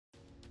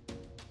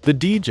The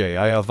DJI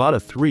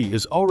Avata 3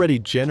 is already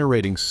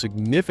generating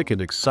significant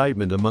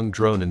excitement among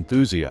drone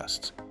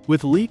enthusiasts,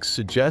 with leaks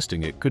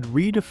suggesting it could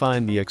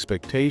redefine the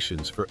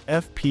expectations for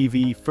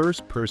FPV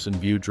first-person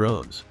view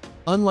drones.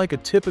 Unlike a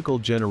typical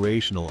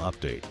generational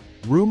update,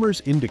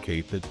 rumors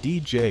indicate that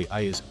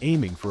DJI is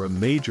aiming for a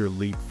major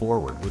leap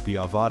forward with the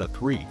Avata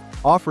 3,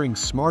 offering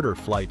smarter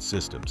flight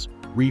systems,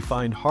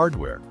 refined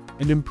hardware,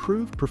 and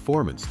improved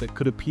performance that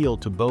could appeal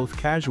to both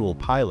casual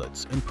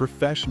pilots and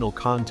professional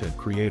content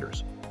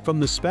creators. From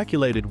the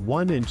speculated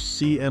 1-inch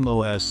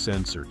CMOS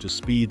sensor to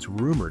speeds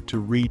rumored to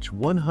reach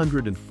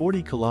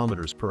 140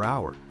 km per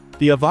hour,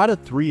 the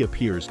Avata 3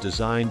 appears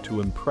designed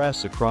to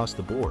impress across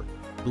the board,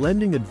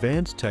 blending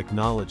advanced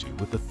technology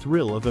with the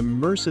thrill of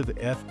immersive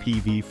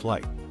FPV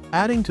flight.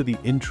 Adding to the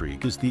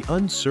intrigue is the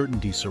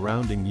uncertainty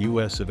surrounding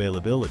US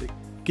availability,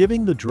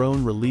 giving the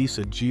drone release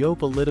a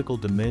geopolitical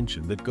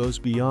dimension that goes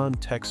beyond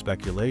tech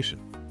speculation.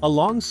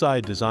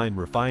 Alongside design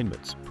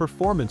refinements,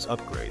 performance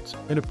upgrades,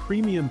 and a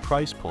premium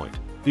price point,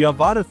 the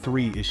Avata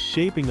 3 is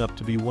shaping up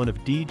to be one of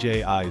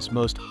DJI's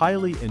most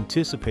highly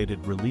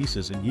anticipated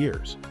releases in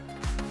years.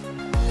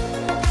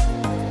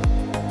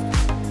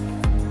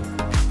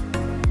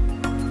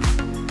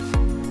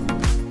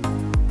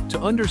 To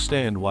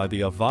understand why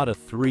the Avata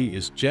 3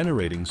 is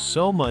generating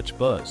so much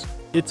buzz,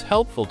 it's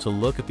helpful to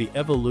look at the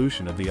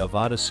evolution of the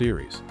Avata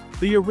series.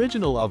 The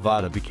original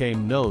Avata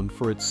became known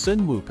for its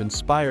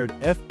Cinewhoop-inspired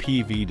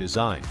FPV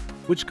design,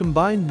 which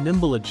combined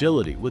nimble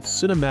agility with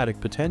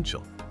cinematic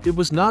potential. It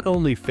was not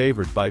only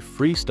favored by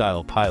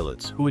freestyle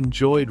pilots who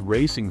enjoyed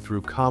racing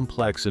through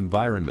complex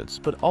environments,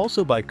 but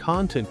also by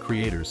content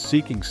creators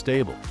seeking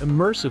stable,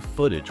 immersive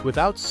footage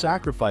without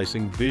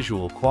sacrificing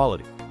visual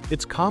quality.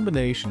 Its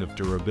combination of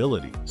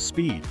durability,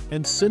 speed,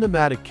 and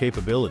cinematic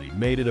capability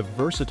made it a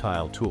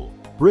versatile tool,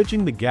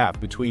 bridging the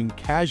gap between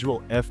casual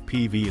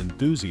FPV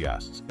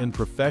enthusiasts and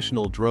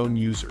professional drone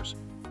users.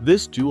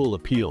 This dual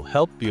appeal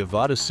helped the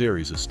Avata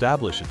series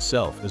establish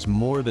itself as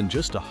more than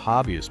just a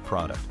hobbyist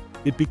product.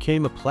 It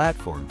became a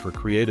platform for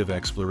creative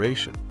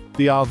exploration.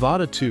 The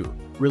Avata 2,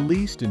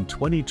 released in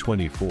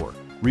 2024,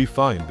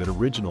 refined that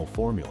original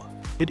formula.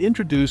 It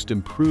introduced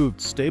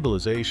improved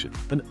stabilization,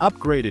 an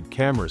upgraded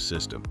camera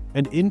system,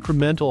 and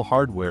incremental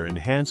hardware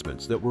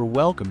enhancements that were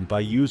welcomed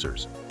by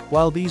users.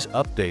 While these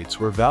updates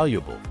were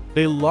valuable,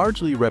 they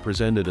largely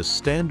represented a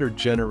standard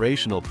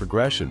generational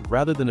progression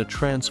rather than a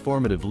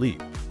transformative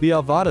leap. The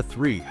Avata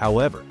 3,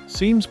 however,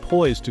 seems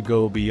poised to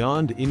go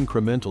beyond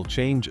incremental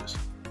changes.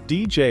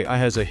 DJI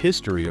has a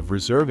history of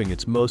reserving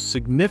its most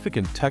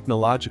significant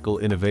technological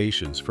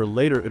innovations for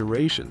later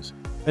iterations,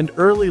 and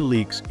early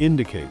leaks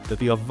indicate that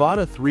the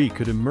Avata 3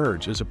 could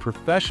emerge as a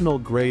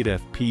professional-grade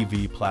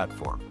FPV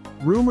platform.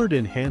 Rumored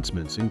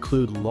enhancements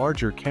include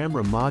larger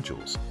camera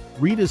modules,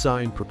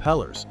 redesigned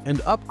propellers, and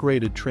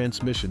upgraded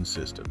transmission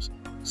systems,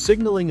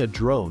 signaling a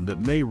drone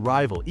that may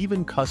rival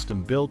even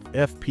custom-built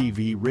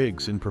FPV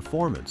rigs in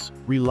performance,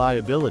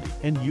 reliability,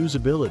 and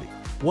usability.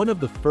 One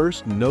of the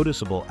first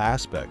noticeable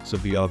aspects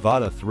of the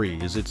Avata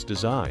 3 is its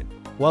design.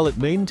 While it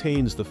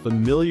maintains the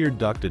familiar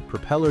ducted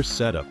propeller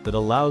setup that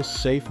allows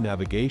safe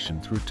navigation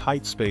through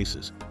tight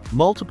spaces,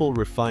 multiple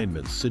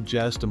refinements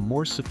suggest a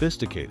more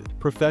sophisticated,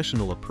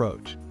 professional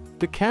approach.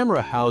 The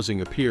camera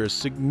housing appears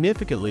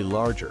significantly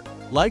larger,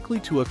 likely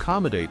to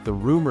accommodate the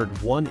rumored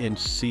 1-inch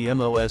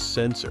CMOS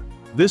sensor.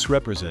 This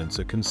represents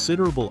a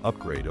considerable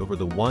upgrade over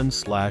the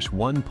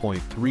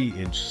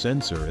 1/1.3-inch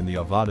sensor in the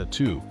Avata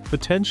 2,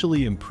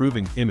 potentially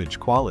improving image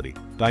quality,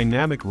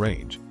 dynamic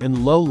range,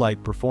 and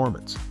low-light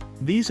performance.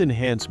 These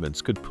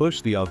enhancements could push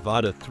the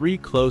Avata 3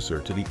 closer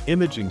to the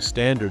imaging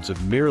standards of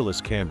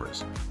mirrorless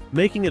cameras,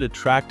 making it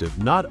attractive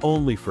not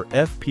only for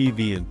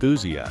FPV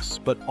enthusiasts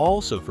but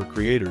also for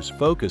creators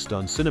focused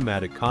on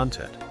cinematic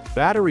content.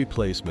 Battery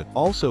placement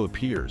also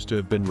appears to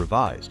have been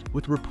revised,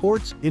 with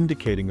reports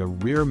indicating a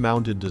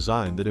rear-mounted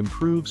design that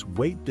improves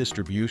weight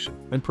distribution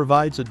and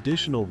provides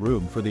additional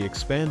room for the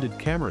expanded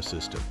camera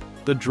system.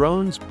 The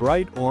drone's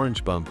bright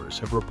orange bumpers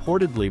have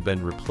reportedly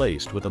been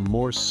replaced with a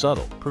more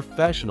subtle,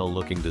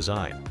 professional-looking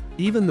design.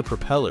 Even the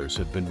propellers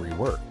have been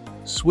reworked,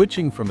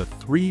 switching from a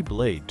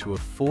 3-blade to a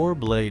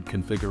 4-blade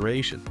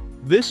configuration.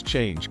 This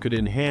change could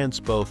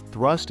enhance both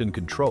thrust and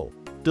control,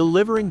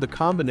 delivering the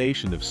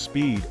combination of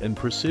speed and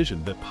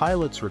precision that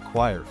pilots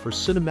require for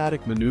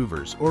cinematic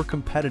maneuvers or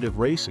competitive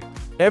racing.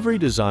 Every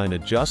design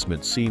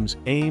adjustment seems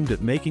aimed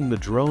at making the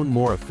drone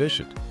more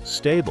efficient,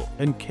 stable,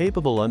 and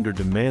capable under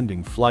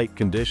demanding flight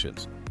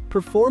conditions.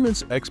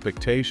 Performance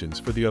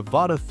expectations for the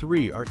Avata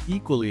 3 are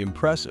equally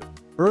impressive.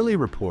 Early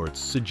reports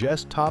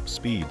suggest top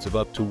speeds of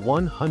up to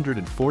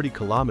 140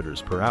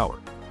 km per hour,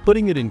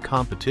 putting it in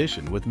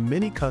competition with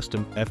many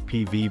custom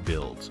FPV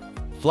builds.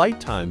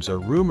 Flight times are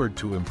rumored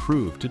to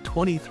improve to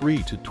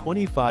 23 to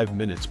 25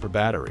 minutes per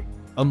battery,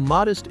 a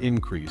modest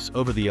increase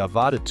over the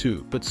Avata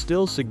 2 but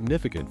still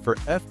significant for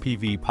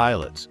FPV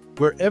pilots,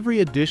 where every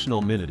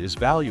additional minute is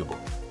valuable.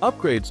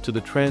 Upgrades to the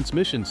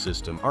transmission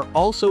system are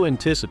also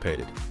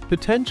anticipated,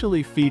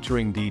 potentially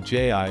featuring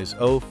DJI's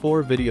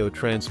O4 video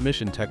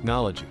transmission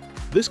technology.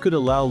 This could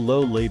allow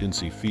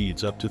low-latency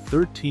feeds up to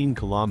 13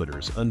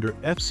 kilometers under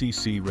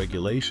FCC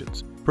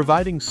regulations,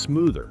 providing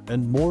smoother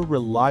and more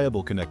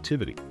reliable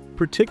connectivity,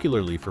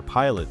 particularly for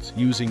pilots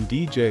using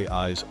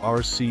DJI's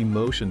RC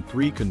Motion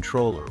 3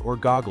 controller or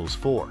Goggles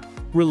 4.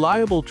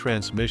 Reliable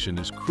transmission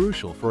is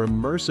crucial for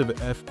immersive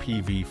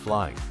FPV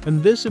flying,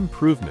 and this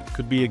improvement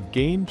could be a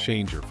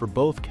game-changer for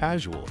both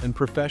casual and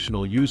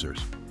professional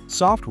users.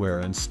 Software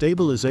and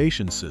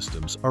stabilization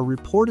systems are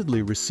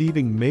reportedly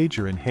receiving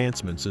major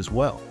enhancements as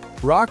well.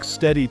 Rock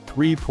Steady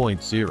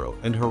 3.0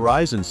 and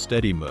Horizon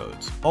Steady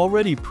modes,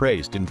 already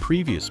praised in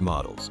previous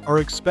models, are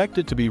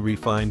expected to be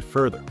refined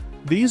further.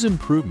 These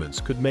improvements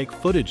could make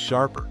footage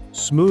sharper,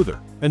 smoother,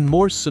 and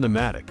more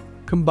cinematic,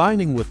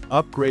 combining with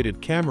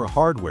upgraded camera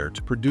hardware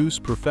to produce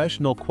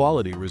professional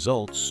quality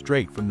results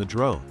straight from the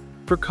drone.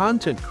 For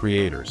content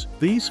creators,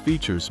 these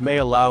features may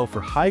allow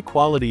for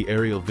high-quality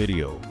aerial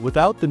video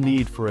without the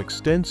need for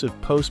extensive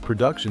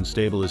post-production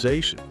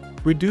stabilization,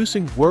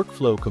 reducing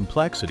workflow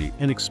complexity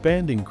and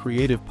expanding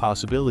creative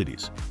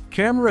possibilities.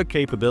 Camera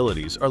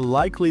capabilities are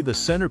likely the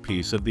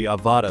centerpiece of the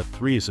Avata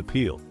 3's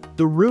appeal.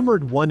 The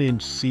rumored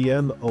 1-inch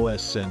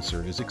CMOS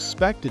sensor is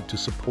expected to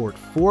support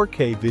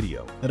 4K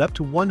video at up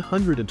to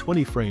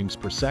 120 frames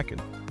per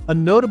second, a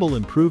notable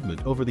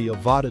improvement over the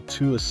Avata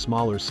 2's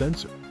smaller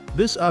sensor.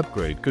 This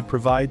upgrade could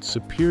provide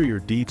superior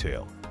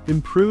detail,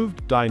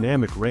 improved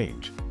dynamic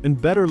range,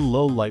 and better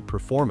low-light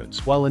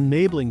performance while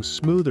enabling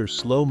smoother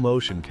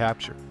slow-motion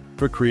capture.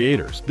 For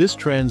creators, this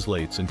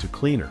translates into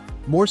cleaner,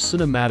 more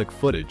cinematic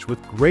footage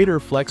with greater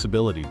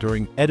flexibility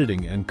during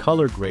editing and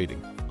color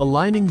grading,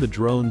 aligning the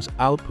drone's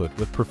output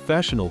with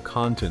professional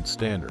content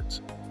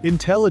standards.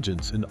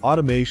 Intelligence and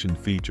automation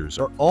features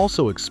are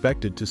also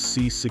expected to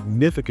see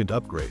significant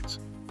upgrades.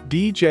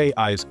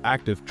 DJI's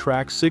Active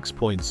Track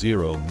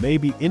 6.0 may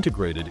be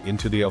integrated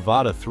into the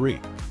Avata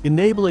 3,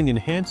 enabling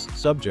enhanced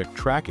subject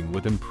tracking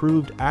with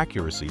improved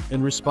accuracy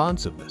and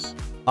responsiveness.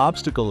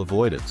 Obstacle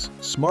avoidance,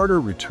 smarter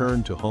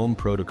return-to-home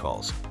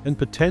protocols, and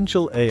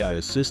potential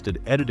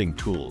AI-assisted editing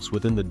tools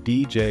within the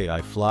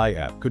DJI Fly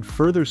app could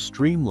further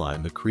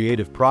streamline the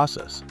creative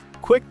process.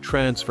 Quick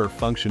transfer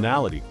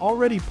functionality,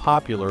 already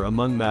popular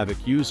among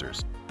Mavic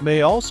users,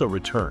 may also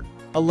return,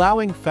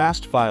 allowing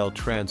fast file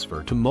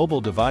transfer to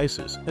mobile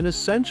devices, an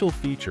essential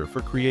feature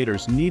for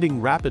creators needing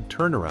rapid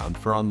turnaround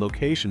for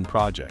on-location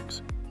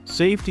projects.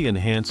 Safety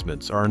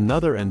enhancements are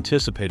another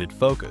anticipated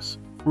focus.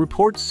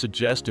 Reports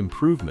suggest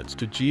improvements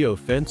to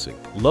geofencing,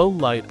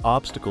 low-light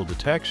obstacle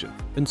detection,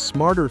 and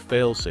smarter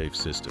fail-safe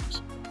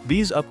systems.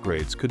 These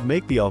upgrades could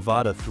make the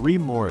Avata 3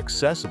 more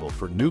accessible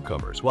for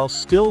newcomers while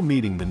still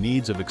meeting the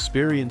needs of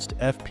experienced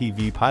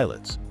FPV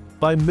pilots.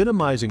 By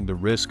minimizing the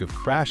risk of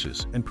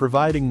crashes and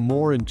providing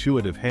more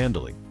intuitive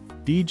handling,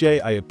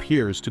 DJI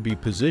appears to be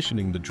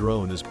positioning the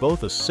drone as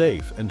both a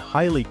safe and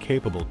highly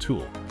capable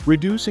tool,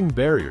 reducing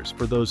barriers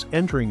for those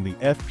entering the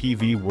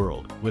FPV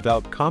world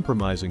without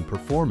compromising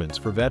performance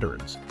for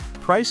veterans.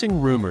 Pricing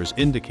rumors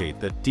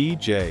indicate that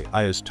DJI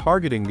is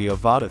targeting the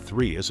Avata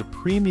 3 as a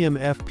premium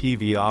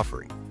FPV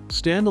offering.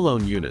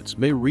 Standalone units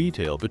may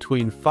retail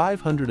between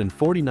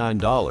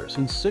 $549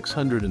 and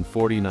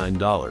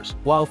 $649,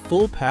 while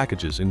full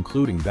packages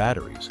including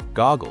batteries,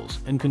 goggles,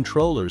 and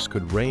controllers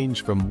could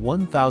range from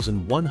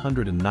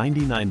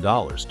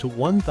 $1,199 to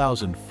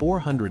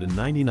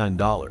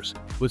 $1,499,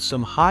 with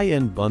some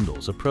high-end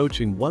bundles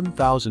approaching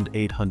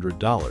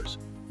 $1,800.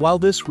 While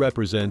this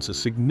represents a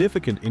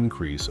significant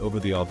increase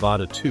over the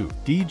Avata 2,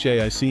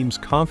 DJI seems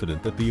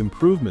confident that the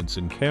improvements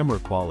in camera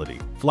quality,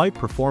 flight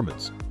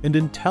performance, and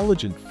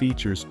intelligent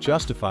features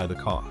justify the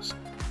cost.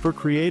 For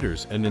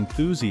creators and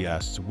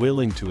enthusiasts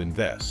willing to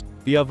invest,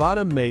 the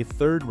Avata May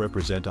 3rd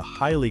represent a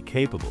highly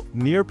capable,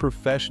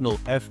 near-professional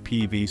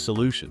FPV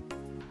solution.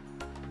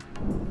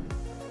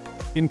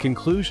 In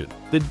conclusion,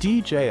 the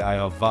DJI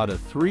Avata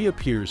 3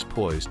 appears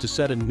poised to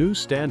set a new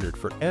standard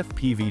for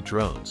FPV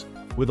drones.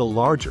 With a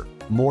larger,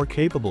 more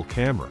capable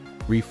camera,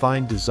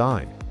 refined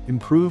design,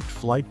 improved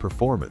flight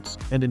performance,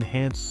 and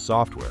enhanced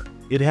software,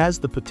 it has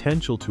the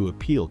potential to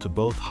appeal to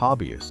both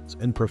hobbyists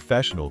and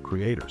professional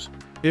creators.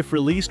 If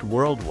released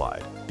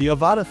worldwide, the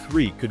Avata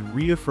 3 could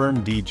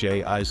reaffirm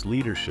DJI's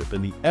leadership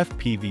in the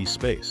FPV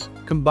space,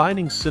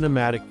 combining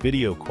cinematic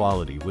video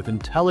quality with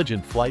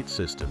intelligent flight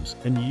systems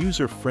and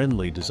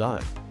user-friendly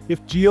design.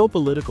 If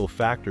geopolitical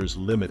factors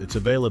limit its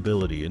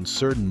availability in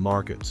certain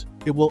markets,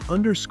 it will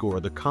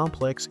underscore the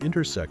complex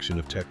intersection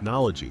of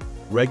technology,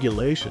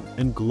 regulation,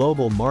 and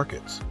global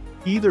markets.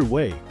 Either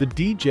way, the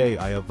DJI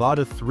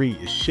Avata 3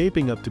 is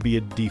shaping up to be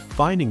a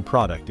defining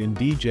product in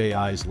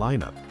DJI's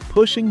lineup,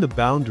 pushing the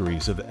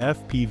boundaries of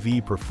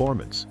FPV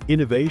performance,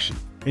 innovation,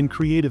 and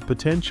creative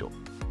potential.